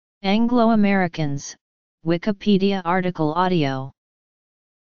Anglo-Americans, Wikipedia article audio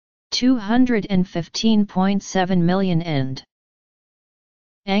 215.7 million end.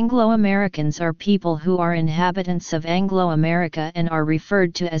 Anglo-Americans are people who are inhabitants of Anglo-America and are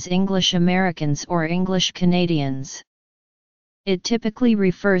referred to as English Americans or English Canadians. It typically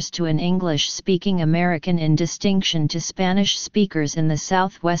refers to an English-speaking American in distinction to Spanish speakers in the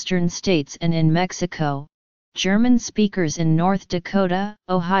southwestern states and in Mexico, German speakers in North Dakota,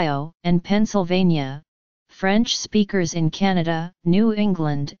 Ohio, and Pennsylvania, French speakers in Canada, New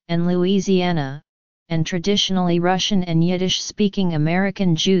England, and Louisiana, and traditionally Russian and Yiddish-speaking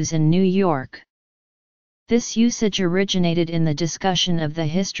American Jews in New York. This usage originated in the discussion of the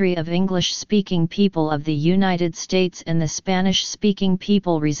history of English-speaking people of the United States and the Spanish-speaking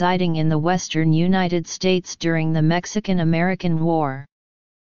people residing in the western United States during the Mexican-American War.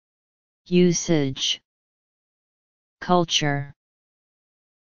 Usage. Culture.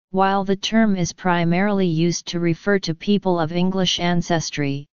 While the term is primarily used to refer to people of English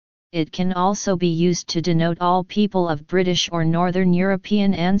ancestry, it can also be used to denote all people of British or Northern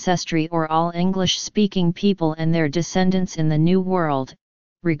European ancestry or all English-speaking people and their descendants in the New World,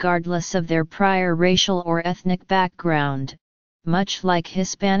 regardless of their prior racial or ethnic background, much like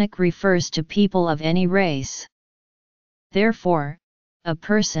Hispanic refers to people of any race. Therefore, a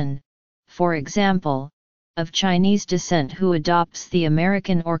person, for example, of Chinese descent who adopts the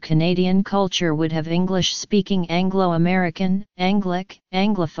American or Canadian culture would have English-speaking Anglo-American, Anglic,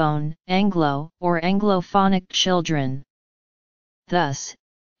 Anglophone, Anglo, or Anglophonic children. Thus,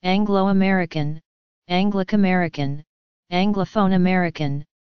 Anglo-American, Anglic-American, Anglophone-American,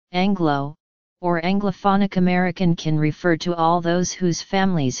 Anglo, or Anglophonic American can refer to all those whose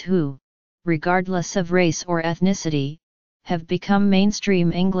families who, regardless of race or ethnicity, have become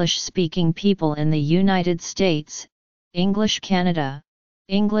mainstream English-speaking people in the United States, English Canada,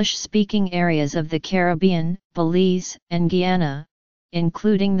 English-speaking areas of the Caribbean, Belize, and Guyana,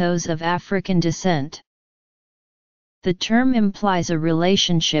 including those of African descent. The term implies a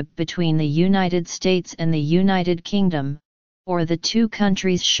relationship between the United States and the United Kingdom, or the two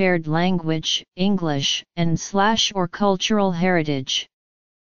countries' shared language, English, and/or cultural heritage.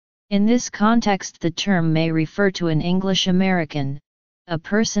 In this context, the term may refer to an English American, a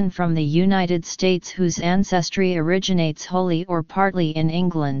person from the United States whose ancestry originates wholly or partly in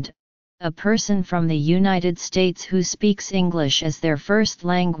England, a person from the United States who speaks English as their first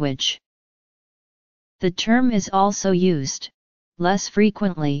language. The term is also used, less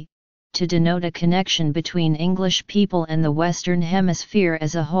frequently, to denote a connection between English people and the Western Hemisphere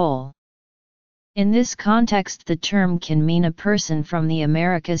as a whole. In this context, the term can mean a person from the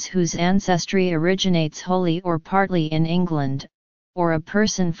Americas whose ancestry originates wholly or partly in England, or a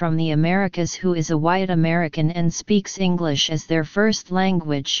person from the Americas who is a white American and speaks English as their first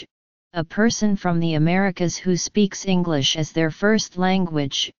language, a person from the Americas who speaks English as their first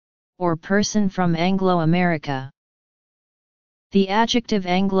language, or person from Anglo-America. The adjective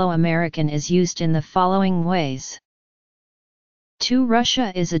Anglo-American is used in the following ways. 2.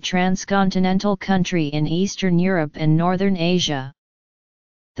 Russia is a transcontinental country in Eastern Europe and Northern Asia.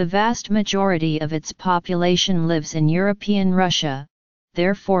 The vast majority of its population lives in European Russia,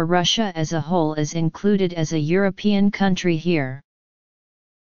 therefore Russia as a whole is included as a European country here.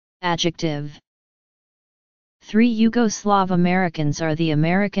 Adjective. 3. Yugoslav Americans are the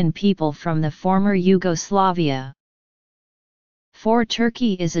American people from the former Yugoslavia. 4.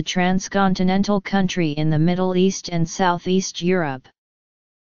 Turkey is a transcontinental country in the Middle East and Southeast Europe.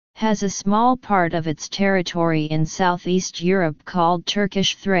 Has a small part of its territory in Southeast Europe called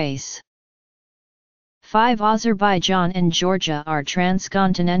Turkish Thrace. 5. Azerbaijan and Georgia are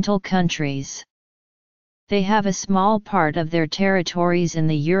transcontinental countries. They have a small part of their territories in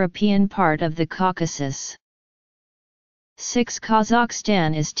the European part of the Caucasus. 6.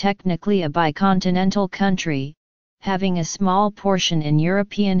 Kazakhstan is technically a bicontinental country, having a small portion in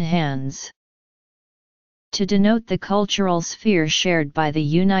European hands. To denote the cultural sphere shared by the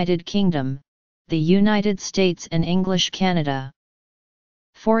United Kingdom, the United States and English Canada.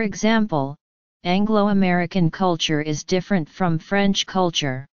 For example, Anglo-American culture is different from French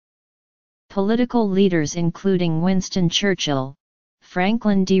culture. Political leaders including Winston Churchill,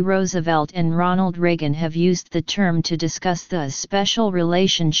 Franklin D. Roosevelt and Ronald Reagan have used the term to discuss the special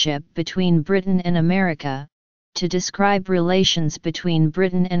relationship between Britain and America, to describe relations between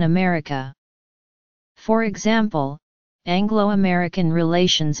Britain and America. For example, Anglo-American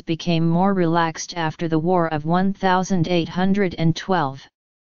relations became more relaxed after the War of 1812.